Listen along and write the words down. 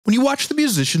When you watch the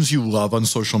musicians you love on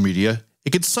social media,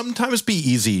 it can sometimes be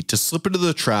easy to slip into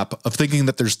the trap of thinking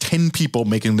that there's 10 people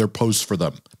making their posts for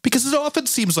them. Because it often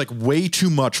seems like way too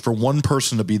much for one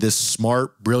person to be this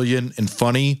smart, brilliant, and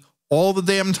funny all the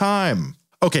damn time.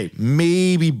 Okay,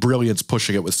 maybe brilliant's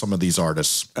pushing it with some of these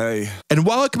artists. And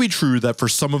while it can be true that for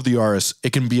some of the artists,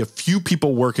 it can be a few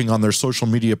people working on their social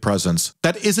media presence,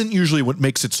 that isn't usually what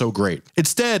makes it so great.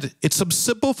 Instead, it's some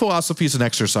simple philosophies and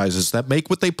exercises that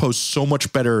make what they post so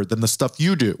much better than the stuff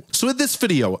you do. So in this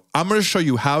video, I'm going to show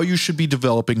you how you should be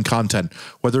developing content,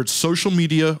 whether it's social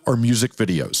media or music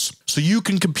videos, so you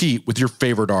can compete with your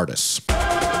favorite artists.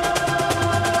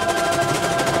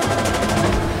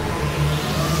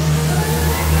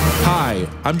 Hi,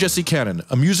 I'm Jesse Cannon,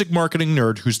 a music marketing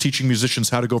nerd who's teaching musicians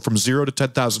how to go from 0 to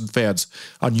 10,000 fans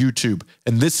on YouTube,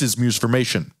 and this is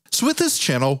Musformation. So with this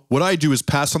channel, what I do is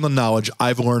pass on the knowledge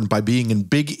I've learned by being in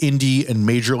big indie and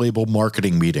major label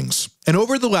marketing meetings. And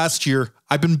over the last year,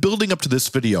 I've been building up to this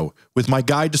video with my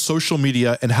guide to social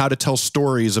media and how to tell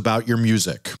stories about your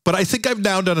music. But I think I've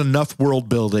now done enough world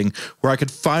building where I could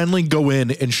finally go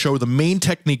in and show the main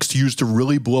techniques to use to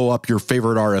really blow up your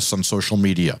favorite artists on social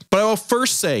media. But I will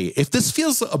first say, if this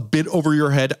feels a bit over your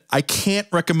head, I can't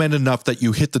recommend enough that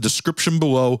you hit the description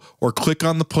below or click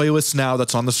on the playlist now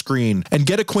that's on the screen and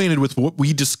get acquainted with what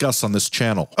we discuss on this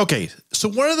channel. Okay, so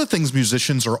one of the things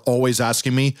musicians are always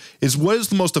asking me is, what is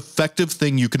the most effective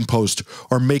thing you can post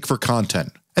or make for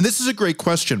content? And this is a great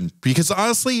question because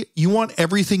honestly, you want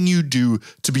everything you do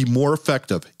to be more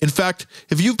effective. In fact,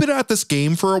 if you've been at this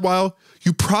game for a while,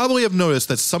 you probably have noticed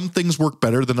that some things work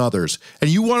better than others, and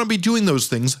you want to be doing those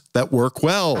things that work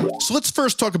well. So let's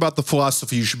first talk about the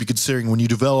philosophy you should be considering when you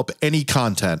develop any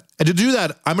content. And to do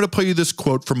that, I'm going to play you this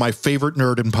quote from my favorite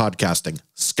nerd in podcasting,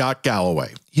 Scott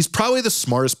Galloway. He's probably the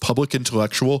smartest public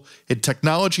intellectual in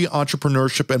technology,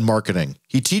 entrepreneurship, and marketing.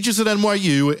 He teaches at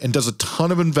NYU and does a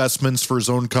ton of investments for his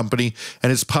own company,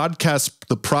 and his podcasts,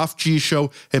 The Prof G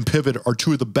Show and Pivot, are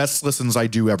two of the best listens I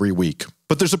do every week.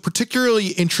 But there's a particularly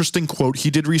interesting quote he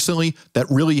did recently that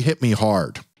really hit me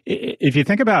hard. If you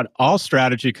think about all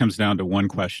strategy comes down to one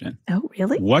question. Oh,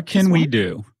 really? What can we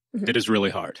do that is really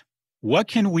hard? What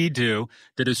can we do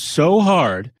that is so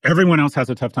hard, everyone else has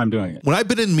a tough time doing it? When I've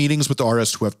been in meetings with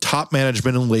artists who have top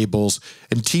management and labels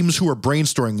and teams who are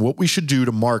brainstorming what we should do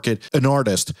to market an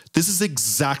artist, this is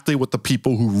exactly what the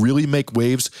people who really make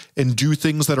waves and do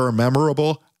things that are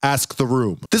memorable ask the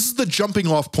room. This is the jumping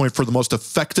off point for the most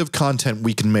effective content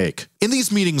we can make. In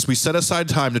these meetings, we set aside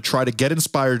time to try to get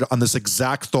inspired on this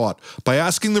exact thought by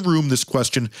asking the room this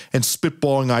question and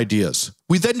spitballing ideas.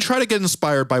 We then try to get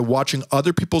inspired by watching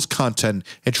other people's content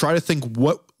and try to think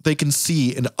what they can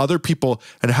see in other people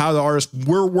and how the artists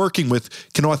we're working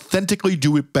with can authentically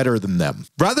do it better than them.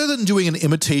 Rather than doing an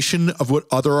imitation of what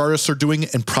other artists are doing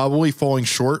and probably falling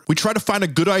short, we try to find a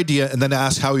good idea and then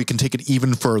ask how we can take it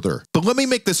even further. But let me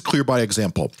make this clear by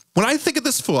example. When I think of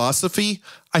this philosophy,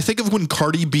 I think of when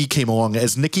Cardi B came along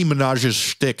as Nicki Minaj's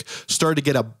shtick started to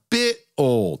get a bit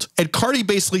old. And Cardi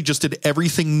basically just did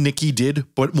everything Nicki did,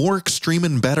 but more extreme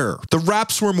and better. The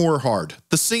raps were more hard,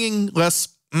 the singing less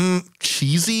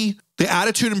cheesy, the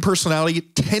attitude and personality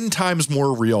 10 times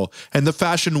more real, and the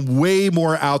fashion way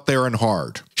more out there and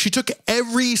hard. She took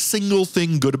every single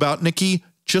thing good about Nicki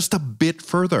just a bit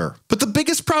further. But the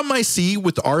biggest problem I see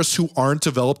with artists who aren't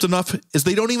developed enough is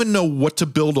they don't even know what to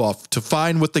build off to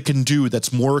find what they can do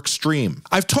that's more extreme.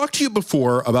 I've talked to you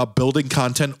before about building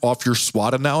content off your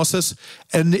SWOT analysis,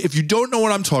 and if you don't know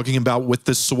what I'm talking about with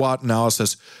this SWOT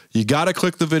analysis, you gotta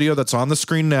click the video that's on the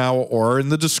screen now or in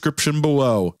the description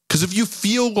below. Because if you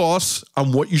feel lost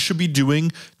on what you should be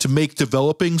doing to make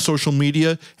developing social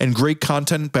media and great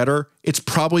content better, it's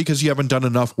probably because you haven't done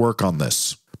enough work on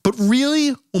this. But really,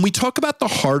 when we talk about the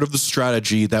heart of the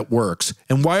strategy that works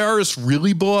and why artists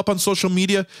really blow up on social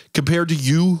media compared to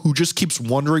you who just keeps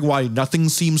wondering why nothing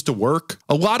seems to work,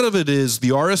 a lot of it is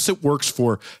the artists it works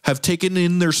for have taken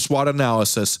in their SWOT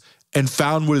analysis and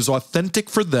found what is authentic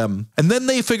for them, and then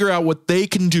they figure out what they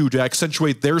can do to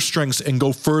accentuate their strengths and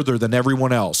go further than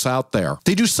everyone else out there.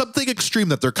 They do something extreme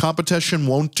that their competition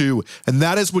won't do, and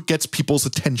that is what gets people's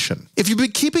attention. If you've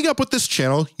been keeping up with this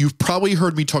channel, you've probably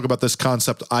heard me talk about this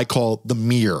concept I call the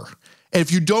mirror. And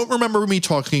if you don't remember me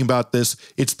talking about this,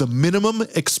 it's the minimum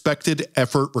expected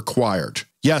effort required.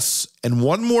 Yes, and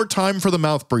one more time for the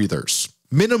mouth breathers.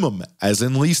 Minimum, as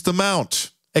in least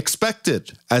amount.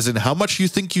 Expected, as in how much you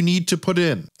think you need to put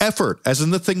in. Effort, as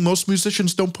in the thing most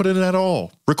musicians don't put in at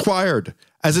all. Required,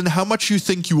 as in how much you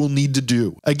think you will need to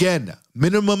do. Again,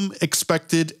 minimum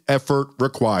expected effort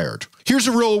required. Here's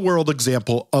a real world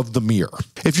example of the mirror.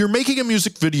 If you're making a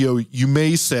music video, you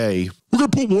may say, "We're gonna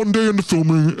put 1 day into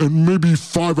filming and maybe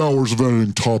 5 hours of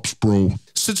editing tops, bro."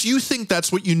 Since you think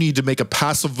that's what you need to make a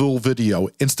passable video,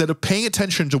 instead of paying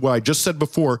attention to what I just said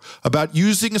before about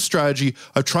using a strategy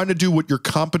of trying to do what your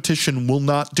competition will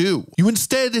not do, you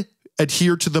instead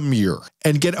adhere to the mirror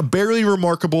and get a barely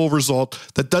remarkable result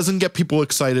that doesn't get people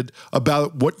excited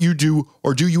about what you do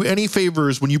or do you any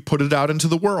favors when you put it out into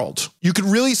the world. You can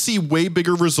really see way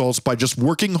bigger results by just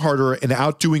working harder and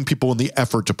outdoing people in the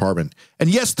effort department. And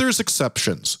yes, there's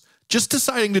exceptions. Just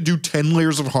deciding to do 10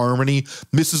 layers of harmony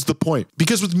misses the point.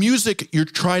 Because with music, you're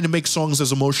trying to make songs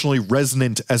as emotionally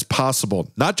resonant as possible,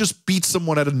 not just beat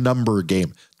someone at a number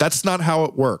game. That's not how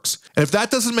it works. And if that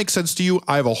doesn't make sense to you,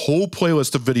 I have a whole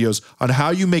playlist of videos on how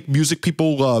you make music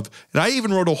people love, and I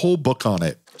even wrote a whole book on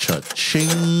it.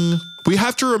 Cha-ching. We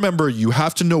have to remember you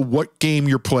have to know what game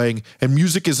you're playing, and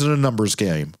music isn't a numbers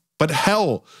game. But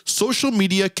hell, social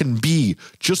media can be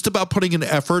just about putting in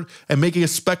effort and making a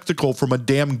spectacle from a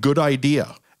damn good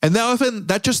idea. And now often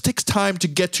that just takes time to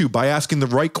get to by asking the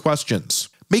right questions.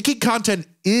 Making content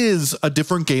is a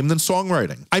different game than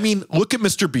songwriting. I mean, look at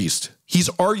Mr. Beast. He's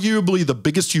arguably the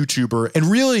biggest YouTuber,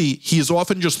 and really, he is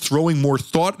often just throwing more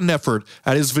thought and effort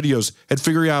at his videos and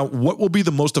figuring out what will be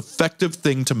the most effective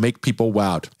thing to make people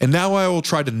wowed. And now I will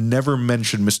try to never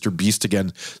mention Mr. Beast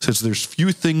again, since there's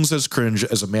few things as cringe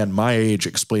as a man my age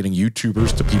explaining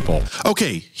YouTubers to people.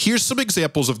 Okay, here's some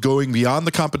examples of going beyond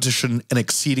the competition and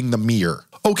exceeding the mirror.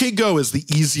 OK Go is the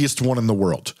easiest one in the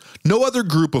world. No other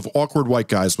group of awkward white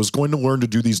guys was going to learn to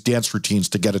do these dance routines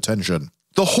to get attention.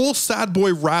 The whole sad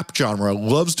boy rap genre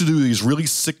loves to do these really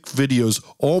sick videos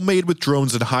all made with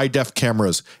drones and high-def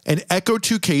cameras, and Echo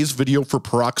 2K's video for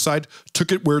Peroxide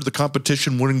took it where the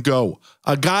competition wouldn't go.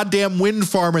 A goddamn wind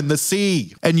farm in the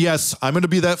sea. And yes, I'm going to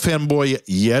be that fanboy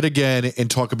yet again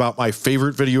and talk about my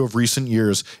favorite video of recent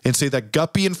years and say that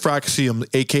Guppy and Fraxium,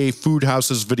 aka Food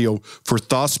House's video for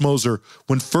Thos Moser,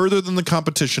 went further than the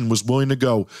competition was willing to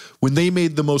go when they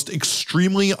made the most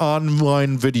extremely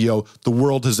online video the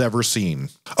world has ever seen.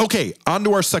 Okay, on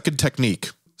to our second technique.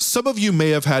 Some of you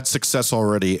may have had success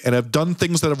already and have done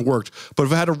things that have worked, but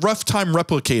have had a rough time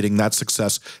replicating that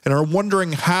success and are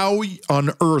wondering how on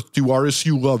earth do artists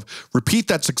you love repeat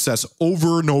that success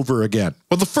over and over again.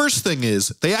 Well, the first thing is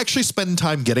they actually spend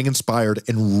time getting inspired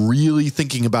and really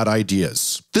thinking about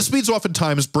ideas. This means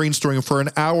oftentimes brainstorming for an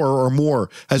hour or more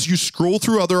as you scroll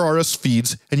through other artists'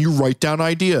 feeds and you write down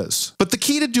ideas. But the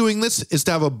key to doing this is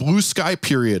to have a blue sky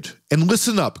period. And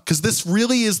listen up, because this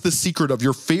really is the secret of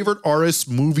your favorite artists,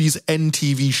 movies, and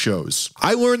TV shows.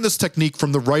 I learned this technique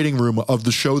from the writing room of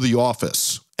the show The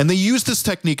Office. And they use this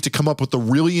technique to come up with the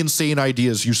really insane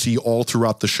ideas you see all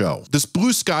throughout the show. This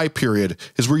blue sky period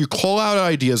is where you call out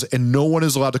ideas and no one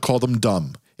is allowed to call them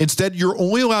dumb. Instead, you're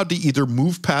only allowed to either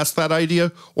move past that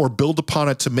idea or build upon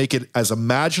it to make it as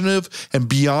imaginative and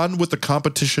beyond what the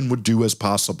competition would do as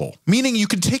possible. Meaning you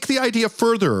can take the idea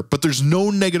further, but there's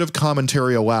no negative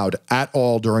commentary allowed at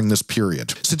all during this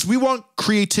period. Since we want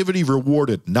creativity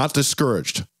rewarded, not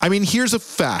discouraged. I mean, here's a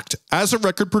fact. As a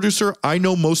record producer, I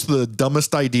know most of the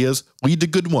dumbest ideas lead to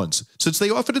good ones, since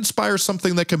they often inspire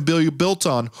something that can be built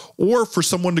on, or for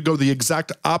someone to go the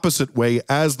exact opposite way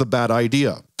as the bad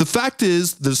idea. The fact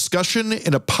is, the discussion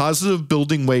in a positive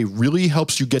building way really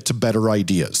helps you get to better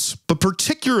ideas. But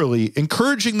particularly,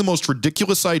 encouraging the most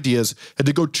ridiculous ideas and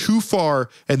to go too far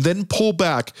and then pull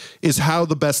back is how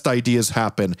the best ideas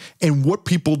happen and what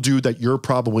people do that you're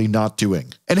probably not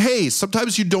doing. And hey,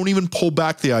 sometimes you don't even pull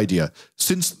back the idea,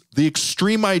 since the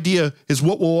extreme idea is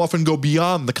what will often go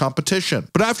beyond the competition.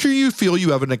 But after you feel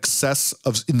you have an excess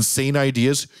of insane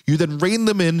ideas, you then rein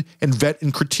them in and vet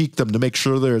and critique them to make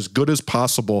sure they're as good as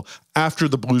possible after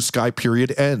the blue sky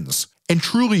period ends. And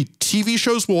truly, TV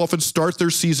shows will often start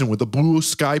their season with a blue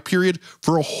sky period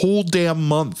for a whole damn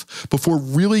month before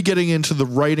really getting into the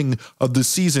writing of the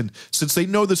season, since they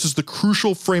know this is the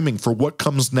crucial framing for what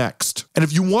comes next. And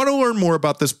if you want to learn more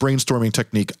about this brainstorming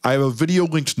technique, I have a video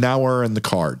linked now or in the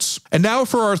cards. And now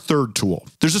for our third tool.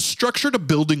 There's a structure to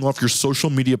building off your social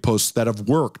media posts that have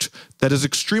worked that is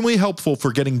extremely helpful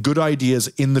for getting good ideas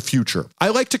in the future. I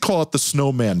like to call it the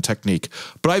snowman technique,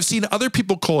 but I've seen other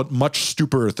people call it much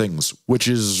stupider things, which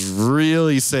is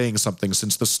really saying something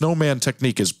since the snowman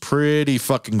technique is pretty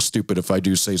fucking stupid if I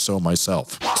do say so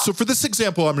myself. So for this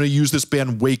example, I'm going to use this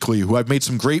band Wakely, who I've made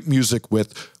some great music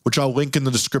with, which I'll link in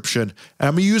the description. And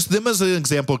I'm going to use them as an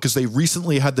example because they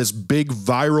recently had this big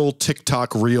viral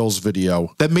TikTok Reels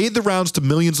video that made the rounds to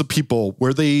millions of people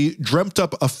where they dreamt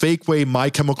up a fake way My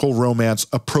Chemical Romance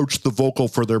approached the vocal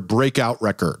for their breakout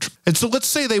record. And so let's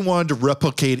say they wanted to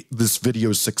replicate this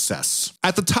video's success.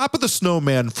 At the top of the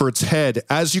snowman for its head,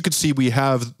 as you can see, we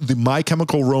have the My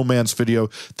Chemical Romance video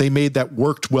they made that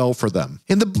worked well for them.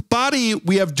 In the body,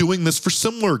 we have doing this for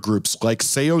similar groups like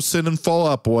Seosin and Fall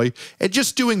Out Boy, and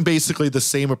just doing basically the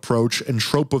same approach and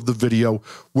trope of the video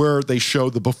where they show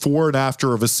the before and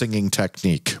after of a singing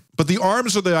technique. But the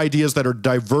arms are the ideas that are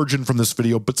divergent from this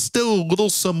video, but still a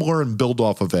little similar and build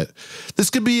off of it.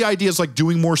 This could be ideas like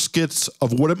doing more skits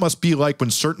of what it must be like when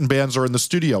certain bands are in the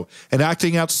studio and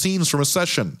acting out scenes from a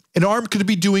session. An arm could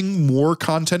be doing more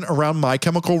content around My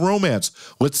Chemical Romance,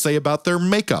 let's say about their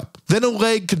makeup. Then a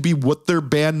leg could be what their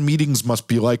band meetings must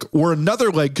be like, or another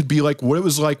leg could be like what it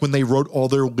was like when they wrote all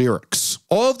their lyrics.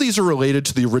 All of these are related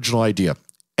to the original idea.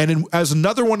 And as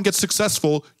another one gets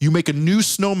successful, you make a new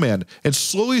snowman and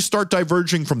slowly start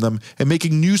diverging from them and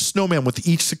making new snowman with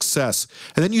each success.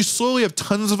 And then you slowly have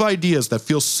tons of ideas that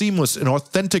feel seamless and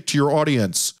authentic to your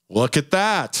audience. Look at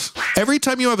that. Every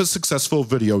time you have a successful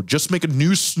video, just make a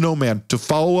new snowman to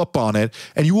follow up on it,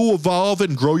 and you will evolve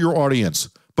and grow your audience.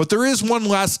 But there is one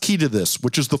last key to this,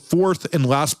 which is the fourth and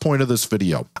last point of this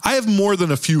video. I have more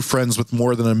than a few friends with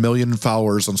more than 1 million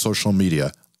followers on social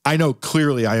media. I know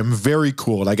clearly I am very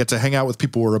cool and I get to hang out with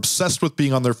people who are obsessed with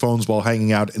being on their phones while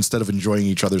hanging out instead of enjoying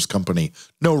each other's company.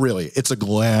 No, really, it's a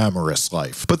glamorous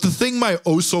life. But the thing my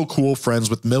oh so cool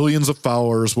friends with millions of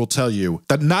followers will tell you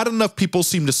that not enough people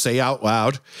seem to say out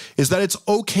loud is that it's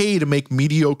okay to make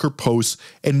mediocre posts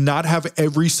and not have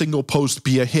every single post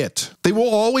be a hit. They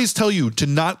will always tell you to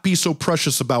not be so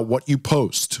precious about what you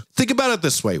post. Think about it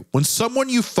this way. When someone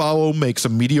you follow makes a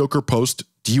mediocre post,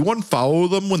 do you unfollow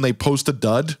them when they post a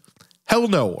dud? Hell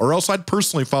no, or else I'd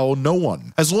personally follow no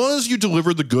one. As long as you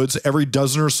deliver the goods every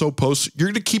dozen or so posts, you're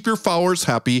going to keep your followers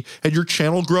happy and your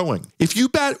channel growing. If you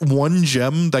bat one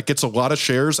gem that gets a lot of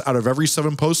shares out of every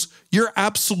 7 posts, you're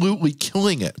absolutely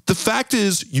killing it. The fact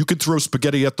is, you could throw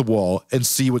spaghetti at the wall and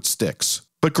see what sticks.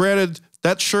 But granted,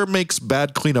 that sure makes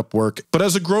bad cleanup work. But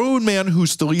as a grown man who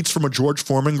still eats from a George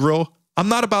Foreman grill, I'm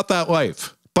not about that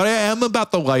life. But I am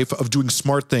about the life of doing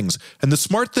smart things. And the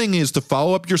smart thing is to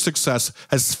follow up your success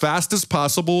as fast as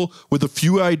possible with a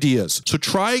few ideas. So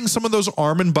trying some of those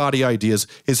arm and body ideas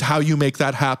is how you make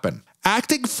that happen.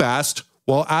 Acting fast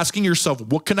while asking yourself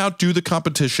what can outdo the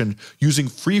competition using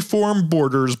freeform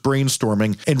borders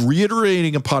brainstorming and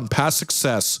reiterating upon past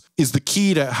success is the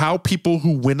key to how people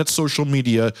who win at social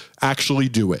media actually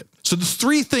do it. So the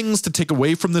 3 things to take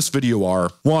away from this video are: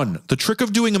 1, the trick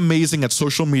of doing amazing at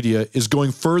social media is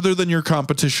going further than your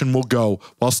competition will go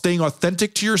while staying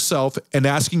authentic to yourself and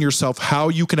asking yourself how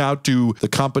you can outdo the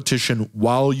competition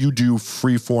while you do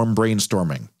freeform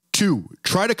brainstorming. 2,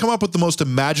 try to come up with the most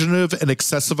imaginative and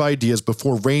excessive ideas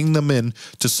before reining them in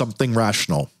to something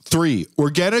rational. 3,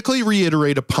 organically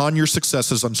reiterate upon your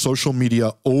successes on social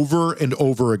media over and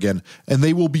over again, and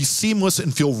they will be seamless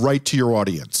and feel right to your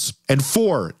audience. And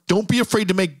 4, don't be afraid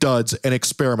to make duds and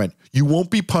experiment. You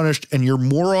won't be punished, and you're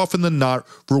more often than not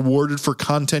rewarded for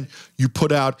content you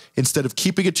put out instead of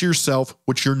keeping it to yourself,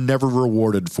 which you're never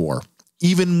rewarded for,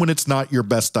 even when it's not your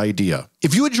best idea.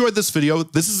 If you enjoyed this video,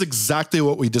 this is exactly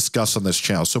what we discuss on this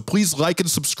channel. So please like and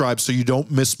subscribe so you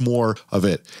don't miss more of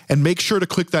it. And make sure to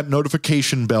click that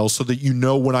notification bell so that you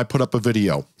know when I put up a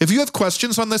video. If you have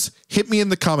questions on this, hit me in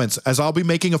the comments, as I'll be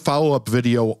making a follow-up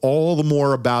video all the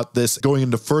more about this, going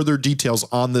into further details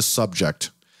on this subject.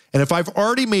 And if I've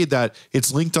already made that,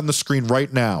 it's linked on the screen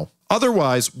right now.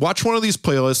 Otherwise, watch one of these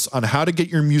playlists on how to get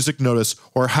your music noticed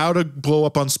or how to blow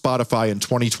up on Spotify in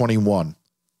 2021.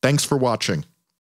 Thanks for watching.